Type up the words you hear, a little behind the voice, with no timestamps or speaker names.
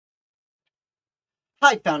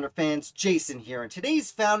Hi, Founder fans. Jason here, and today's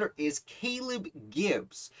founder is Caleb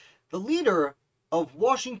Gibbs, the leader of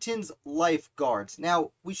Washington's Life Guards. Now,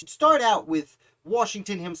 we should start out with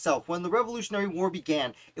Washington himself. When the Revolutionary War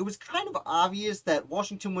began, it was kind of obvious that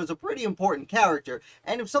Washington was a pretty important character,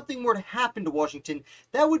 and if something were to happen to Washington,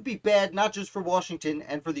 that would be bad not just for Washington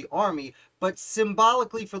and for the army, but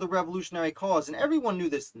symbolically for the revolutionary cause. And everyone knew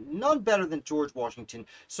this, none better than George Washington.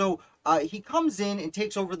 So he comes in and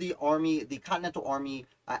takes over the army, the Continental Army,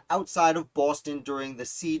 outside of Boston during the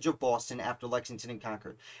siege of Boston after Lexington and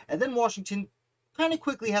Concord. And then Washington kind of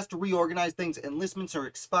quickly has to reorganize things. Enlistments are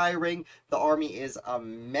expiring. The army is a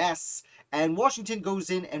mess. And Washington goes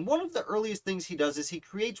in, and one of the earliest things he does is he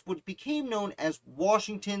creates what became known as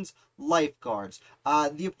Washington's Life Guards.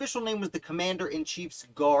 The official name was the Commander-in-Chief's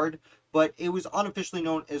Guard, but it was unofficially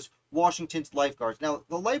known as Washington's Life Guards. Now,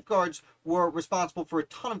 the Life Guards were responsible for a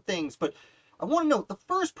ton of things, but I want to note the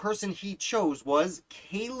first person he chose was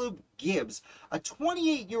Caleb Gibbs, a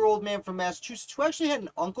 28-year-old man from Massachusetts who actually had an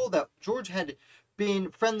uncle that George had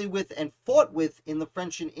been friendly with and fought with in the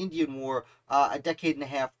French and Indian War a decade and a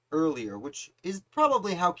half earlier, which is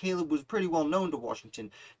probably how Caleb was pretty well known to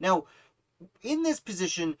Washington. Now, in this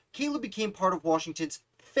position, Caleb became part of Washington's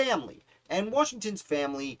family, and Washington's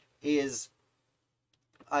family is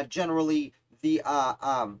generally the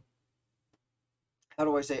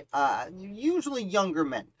usually younger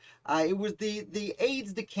men. It was the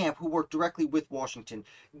aides-de-camp who worked directly with Washington.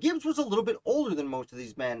 Gibbs was a little bit older than most of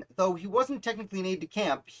these men, though he wasn't technically an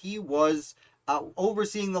aide-de-camp. He was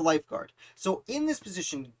overseeing the lifeguard. So in this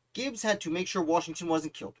position, Gibbs had to make sure Washington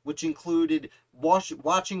wasn't killed, which included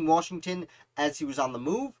watching Washington as he was on the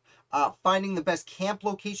move, finding the best camp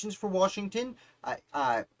locations for Washington,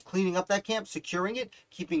 cleaning up that camp, securing it,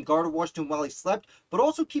 keeping guard of Washington while he slept, but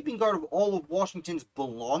also keeping guard of all of Washington's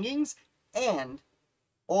belongings and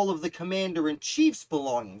all of the commander-in-chief's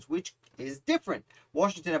belongings, which is different.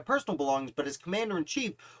 Washington had personal belongings, but as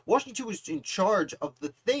commander-in-chief, Washington was in charge of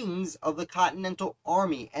the things of the Continental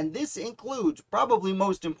Army, and this includes, probably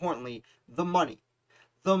most importantly, the money.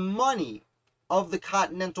 The money of the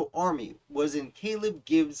Continental Army was in Caleb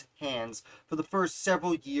Gibbs' hands for the first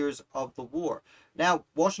several years of the war. Now,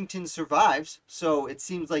 Washington survives, so it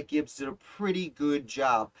seems like Gibbs did a pretty good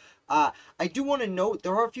job. I do want to note,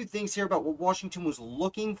 there are a few things here about what Washington was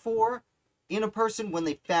looking for in a person when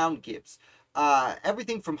they found Gibbs.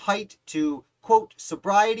 Everything from height to, quote,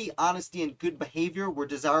 sobriety, honesty, and good behavior were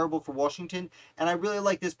desirable for Washington, and I really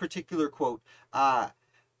like this particular quote.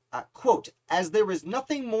 Quote, as there is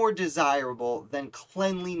nothing more desirable than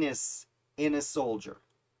cleanliness in a soldier,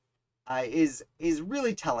 is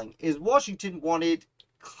really telling. Is Washington wanted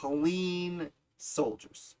clean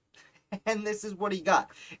soldiers. And this is what he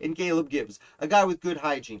got in Caleb Gibbs, a guy with good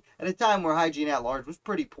hygiene, at a time where hygiene at large was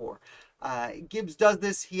pretty poor. Gibbs does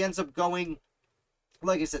this. He ends up going,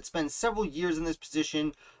 like I said, spends several years in this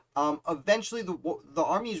position. Eventually, the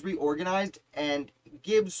army is reorganized, and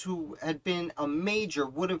Gibbs, who had been a major,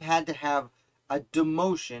 would have had to have a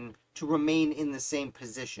demotion to remain in the same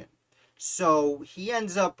position. So he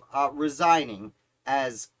ends up resigning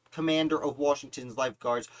as commander of Washington's Life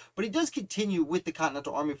Guards, but he does continue with the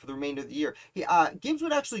Continental Army for the remainder of the year. Gibbs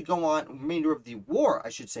would actually go on, remainder of the war, I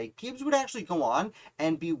should say, Gibbs would actually go on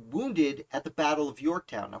and be wounded at the Battle of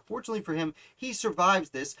Yorktown. Now, fortunately for him, he survives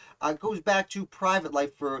this, goes back to private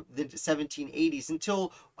life for the 1780s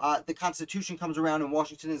until the Constitution comes around and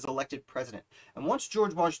Washington is elected president. And once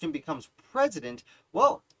George Washington becomes president,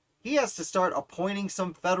 well, he has to start appointing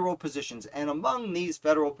some federal positions, and among these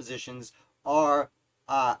federal positions are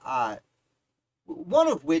one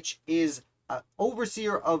of which is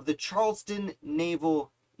overseer of the Charleston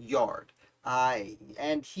Naval Yard.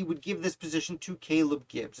 And he would give this position to Caleb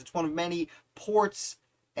Gibbs. It's one of many ports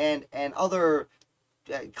and other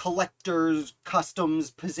collectors,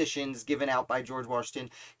 customs positions given out by George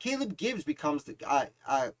Washington. Caleb Gibbs becomes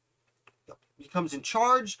in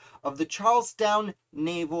charge of the Charlestown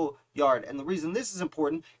Naval Yard. And the reason this is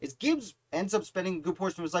important is Gibbs ends up spending a good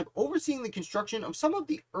portion of his life overseeing the construction of some of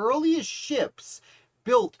the earliest ships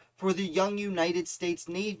built for the young United States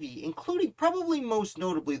Navy, including, probably most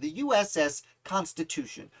notably, the USS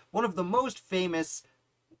Constitution, one of the most famous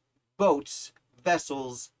boats,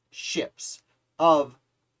 vessels, ships of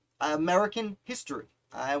American history.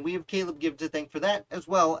 We have Caleb Gibbs to thank for that, as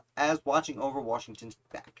well as watching over Washington's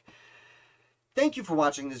back. Thank you for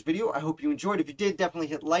watching this video. I hope you enjoyed. If you did, definitely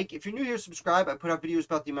hit like. If you're new here, subscribe. I put out videos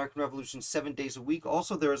about the American Revolution 7 days a week.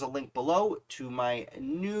 Also, there is a link below to my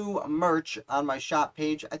new merch on my shop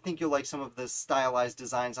page. I think you'll like some of the stylized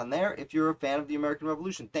designs on there if you're a fan of the American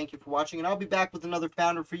Revolution. Thank you for watching, and I'll be back with another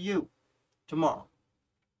founder for you tomorrow.